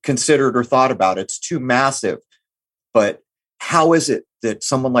considered or thought about. It's too massive. But how is it that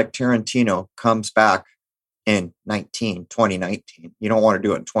someone like Tarantino comes back in 2019? You don't want to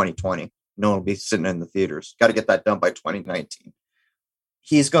do it in 2020. No one will be sitting in the theaters. Got to get that done by 2019.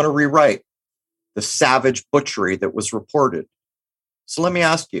 He's going to rewrite the savage butchery that was reported. So let me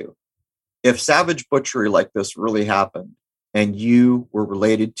ask you, if savage butchery like this really happened, and you were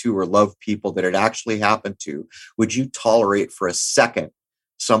related to or loved people that it actually happened to, would you tolerate for a second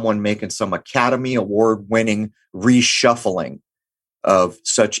someone making some Academy Award-winning reshuffling of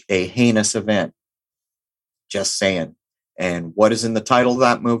such a heinous event? Just saying. And what is in the title of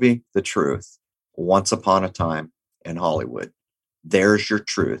that movie? The Truth. Once Upon a Time in Hollywood. There's your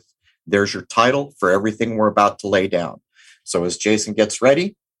truth. There's your title for everything we're about to lay down. So as Jason gets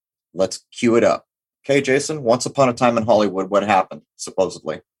ready, let's cue it up. Okay, Jason, Once Upon a Time in Hollywood, what happened,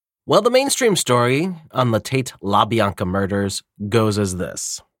 supposedly? Well, the mainstream story on the Tate LaBianca murders goes as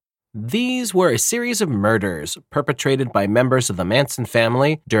this. These were a series of murders perpetrated by members of the Manson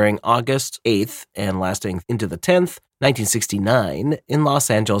family during August 8th and lasting into the 10th, 1969, in Los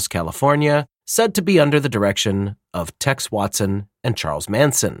Angeles, California, said to be under the direction of Tex Watson and Charles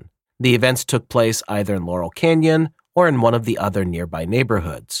Manson. The events took place either in Laurel Canyon or in one of the other nearby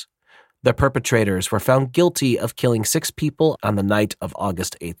neighborhoods. The perpetrators were found guilty of killing 6 people on the night of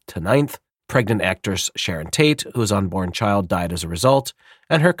August 8th to 9th. Pregnant actress Sharon Tate, whose unborn child died as a result,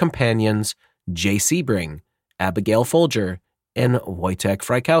 and her companions Jay Sebring, Abigail Folger, and Wojtek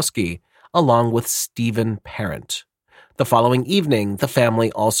Frykowski, along with Stephen Parent. The following evening, the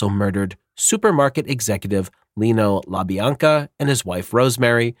family also murdered supermarket executive Lino LaBianca and his wife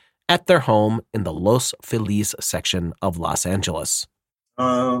Rosemary at their home in the Los Feliz section of Los Angeles.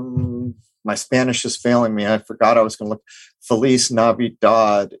 My Spanish is failing me. I forgot I was going to look. Feliz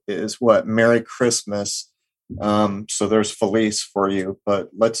Navidad is what? Merry Christmas. So there's Feliz for you, but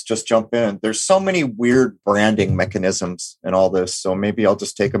let's just jump in. There's so many weird branding mechanisms in all this. So maybe I'll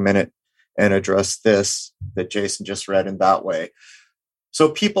just take a minute and address this that Jason just read in that way. So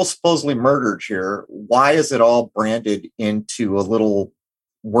people supposedly murdered here. Why is it all branded into a little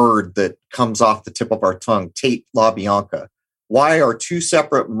word that comes off the tip of our tongue? Tate LaBianca. Why are 2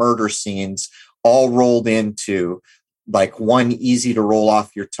 separate murder scenes all rolled into like one easy to roll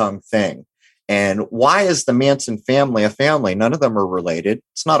off your tongue thing? And why is the Manson family a family? None of them are related.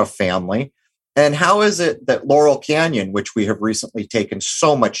 It's not a family. And how is it that Laurel Canyon, which we have recently taken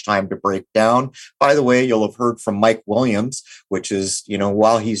so much time to break down, by the way, you'll have heard from Mike Williams, which is,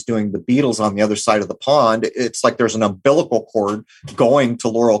 while he's doing the Beatles on the other side of the pond, it's like there's an umbilical cord going to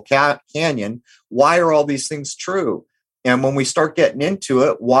Laurel Canyon. Why are all these things true? And when we start getting into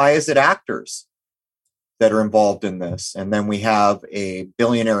it, why is it actors that are involved in this? And then we have a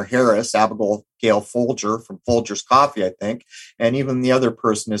billionaire Harris, Abigail Folger from Folger's Coffee, I think, and even the other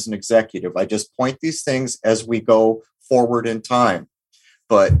person is an executive. I just point these things as we go forward in time.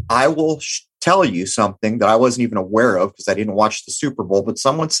 But I will tell you something that I wasn't even aware of because I didn't watch the Super Bowl, but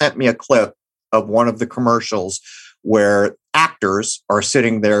someone sent me a clip of one of the commercials where actors are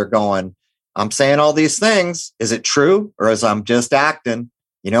sitting there going, I'm saying all these things. Is it true? Or is I'm just acting?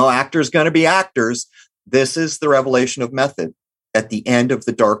 Actors going to be actors. This is the revelation of method at the end of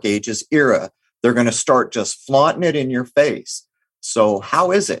the Dark Ages era. They're going to start just flaunting it in your face. So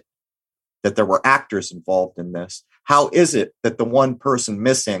how is it that there were actors involved in this? How is it that the one person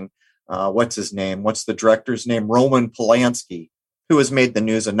missing, what's his name? What's the director's name? Roman Polanski, who has made the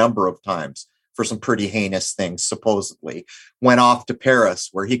news a number of times for some pretty heinous things, supposedly, went off to Paris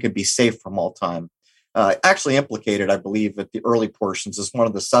where he could be safe from all time. Actually implicated, I believe, at the early portions as one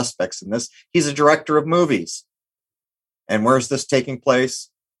of the suspects in this. He's a director of movies. And where's this taking place?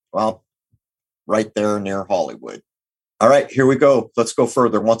 Well, right there near Hollywood. All right, here we go. Let's go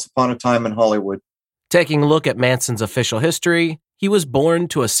further. Once upon a time in Hollywood. Taking a look at Manson's official history, he was born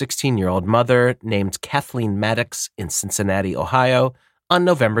to a 16-year-old mother named Kathleen Maddox in Cincinnati, Ohio, on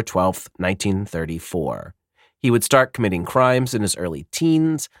November 12, 1934. He would start committing crimes in his early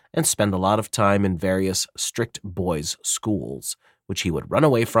teens and spend a lot of time in various strict boys' schools, which he would run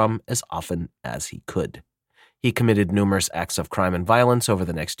away from as often as he could. He committed numerous acts of crime and violence over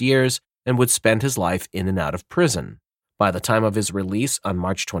the next years and would spend his life in and out of prison. By the time of his release on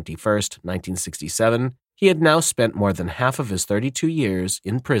March 21, 1967, he had now spent more than half of his 32 years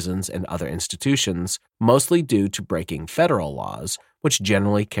in prisons and other institutions, mostly due to breaking federal laws, which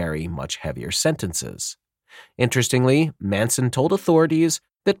generally carry much heavier sentences. Interestingly, Manson told authorities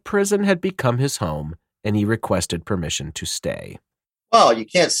that prison had become his home, and he requested permission to stay. Well, you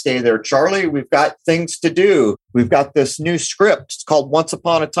can't stay there, Charlie. We've got things to do. We've got this new script. It's called Once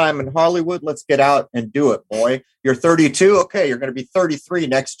Upon a Time in Hollywood. Let's get out and do it, boy. You're 32. Okay, you're going to be 33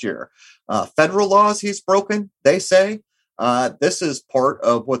 next year. Federal laws he's broken, they say. This is part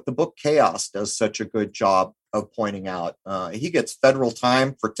of what the book Chaos does such a good job of pointing out. He gets federal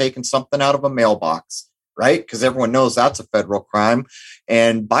time for taking something out of a mailbox, right? Because everyone knows that's a federal crime.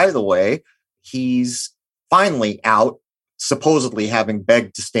 And by the way, he's finally out, supposedly having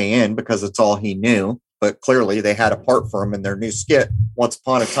begged to stay in because it's all he knew. But clearly they had a part for him in their new skit, Once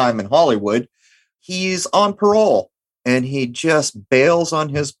Upon a Time in Hollywood. He's on parole and he just bails on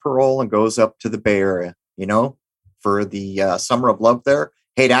his parole and goes up to the Bay Area, for the Summer of Love there.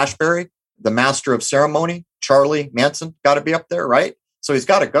 Haight-Ashbury, the master of ceremony, Charlie Manson, got to be up there, right? So he's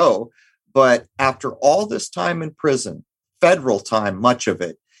got to go. But after all this time in prison, federal time, much of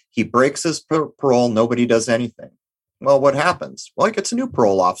it, he breaks his parole. Nobody does anything. Well, what happens? Well, he gets a new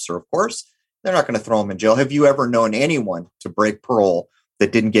parole officer, of course. They're not going to throw him in jail. Have you ever known anyone to break parole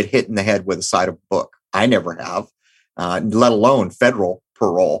that didn't get hit in the head with a side of a book? I never have, let alone federal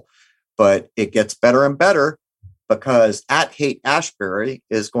parole. But it gets better and better because at Haight-Ashbury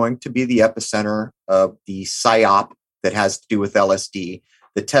is going to be the epicenter of the PSYOP that has to do with LSD,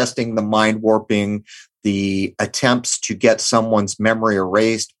 the testing, the mind warping, the attempts to get someone's memory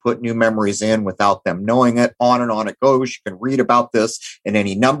erased, put new memories in without them knowing it. On and on it goes. You can read about this in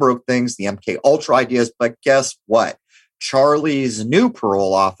any number of things, the MK Ultra ideas. But guess what? Charlie's new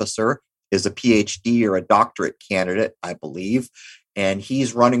parole officer is a PhD or a doctorate candidate, I believe. And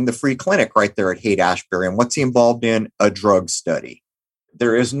he's running the free clinic right there at Haight-Ashbury. And what's he involved in? A drug study.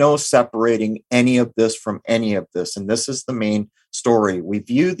 There is no separating any of this from any of this. And this is the main story. We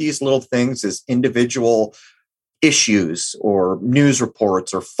view these little things as individual issues or news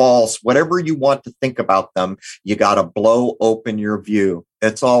reports or false, whatever you want to think about them. You got to blow open your view.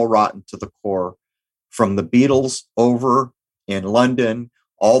 It's all rotten to the core. From the Beatles over in London,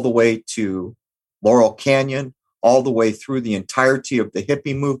 all the way to Laurel Canyon, all the way through the entirety of the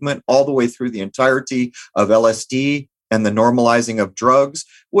hippie movement, all the way through the entirety of LSD and the normalizing of drugs,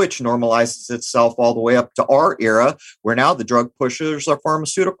 which normalizes itself all the way up to our era, where now the drug pushers are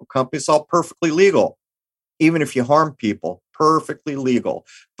pharmaceutical companies, all perfectly legal. Even if you harm people, perfectly legal.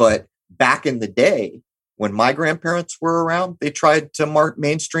 But back in the day, when my grandparents were around, they tried to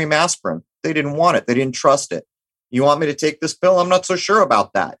mainstream aspirin. They didn't want it. They didn't trust it. You want me to take this pill? I'm not so sure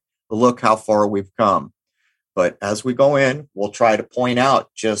about that. But look how far we've come. But as we go in, we'll try to point out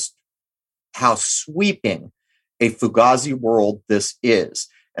just how sweeping a Fugazi world this is.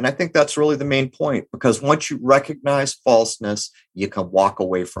 And I think that's really the main point, because once you recognize falseness, you can walk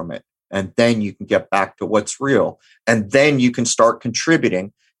away from it. And then you can get back to what's real. And then you can start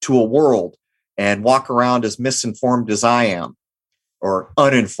contributing to a world and walk around as misinformed as I am or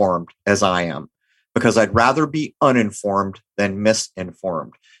uninformed as I am, because I'd rather be uninformed than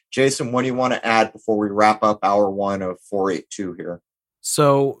misinformed. Jason, what do you want to add before we wrap up hour one of 482 here?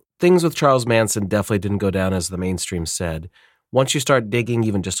 So things with Charles Manson definitely didn't go down as the mainstream said. Once you start digging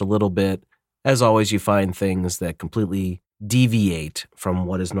even just a little bit, as always, you find things that completely deviate from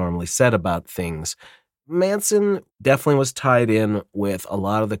what is normally said about things. Manson definitely was tied in with a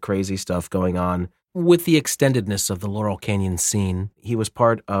lot of the crazy stuff going on with the extendedness of the Laurel Canyon scene. He was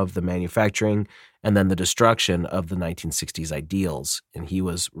part of the manufacturing and then the destruction of the 1960s ideals, and he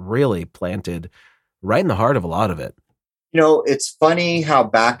was really planted right in the heart of a lot of it. You know, it's funny how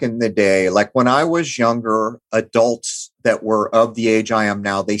back in the day, like when I was younger, adults that were of the age I am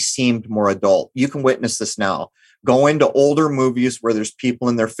now, they seemed more adult. You can witness this now. Go into older movies where there's people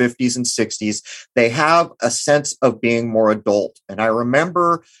in their 50s and 60s. They have a sense of being more adult. And I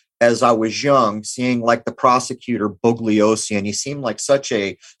remember as I was young, seeing like the prosecutor Bugliosi, and he seemed like such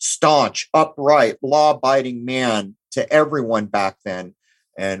a staunch, upright, law-abiding man to everyone back then.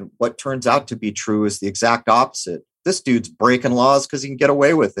 And what turns out to be true is the exact opposite. This dude's breaking laws because he can get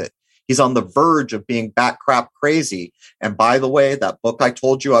away with it. He's on the verge of being bat crap crazy. And by the way, that book I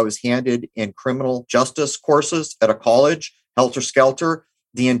told you I was handed in criminal justice courses at a college, Helter Skelter,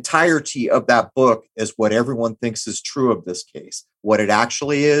 the entirety of that book is what everyone thinks is true of this case. What it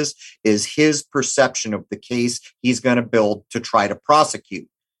actually is his perception of the case he's going to build to try to prosecute.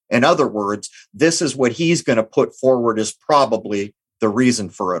 In other words, this is what he's going to put forward as probably the reason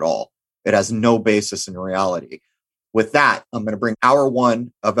for it all. It has no basis in reality. With that, I'm going to bring hour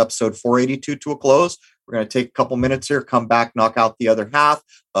one of episode 482 to a close. We're going to take a couple minutes here, come back, knock out the other half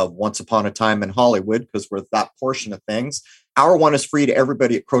of Once Upon a Time in Hollywood, because we're that portion of things. Hour one is free to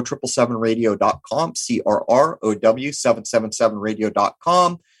everybody at crow777radio.com,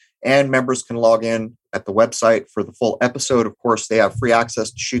 CRROW777radio.com. And members can log in at the website for the full episode. Of course, they have free access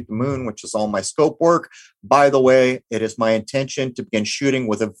to Shoot the Moon, which is all my scope work. By the way, it is my intention to begin shooting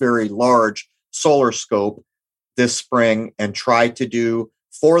with a very large solar scope this spring and try to do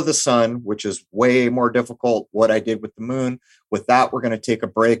for the sun, which is way more difficult, what I did with the moon. With that, we're going to take a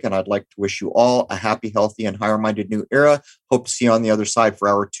break, and I'd like to wish you all a happy, healthy, and higher-minded new era. Hope to see you on the other side for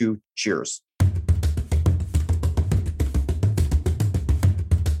hour two. Cheers.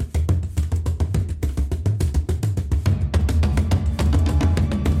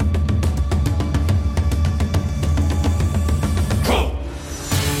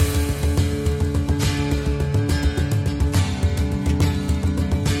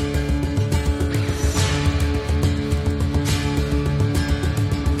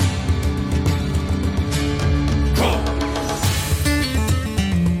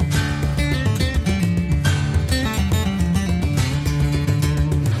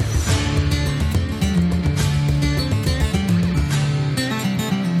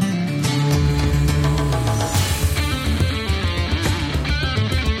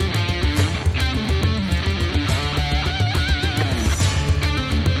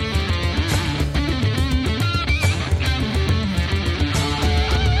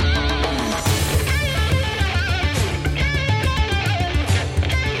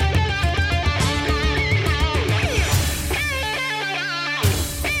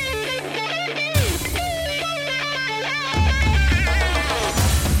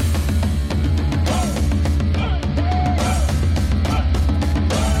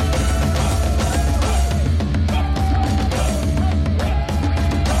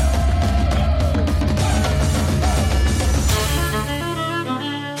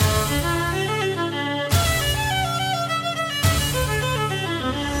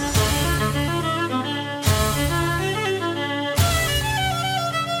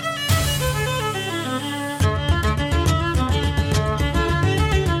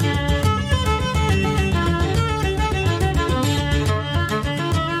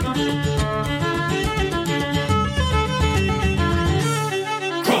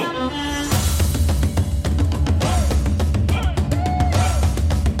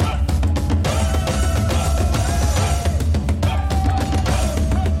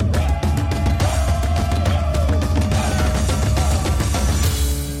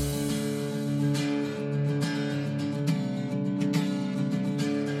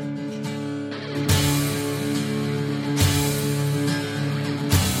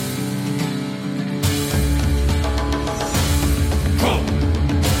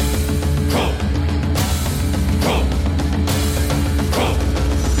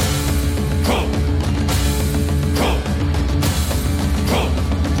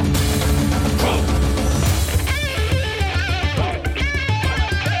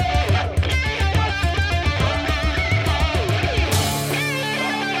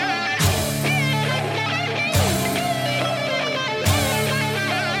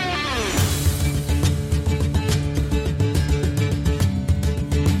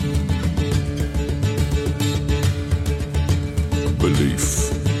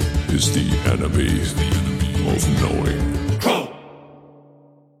 is the enemy of knowing.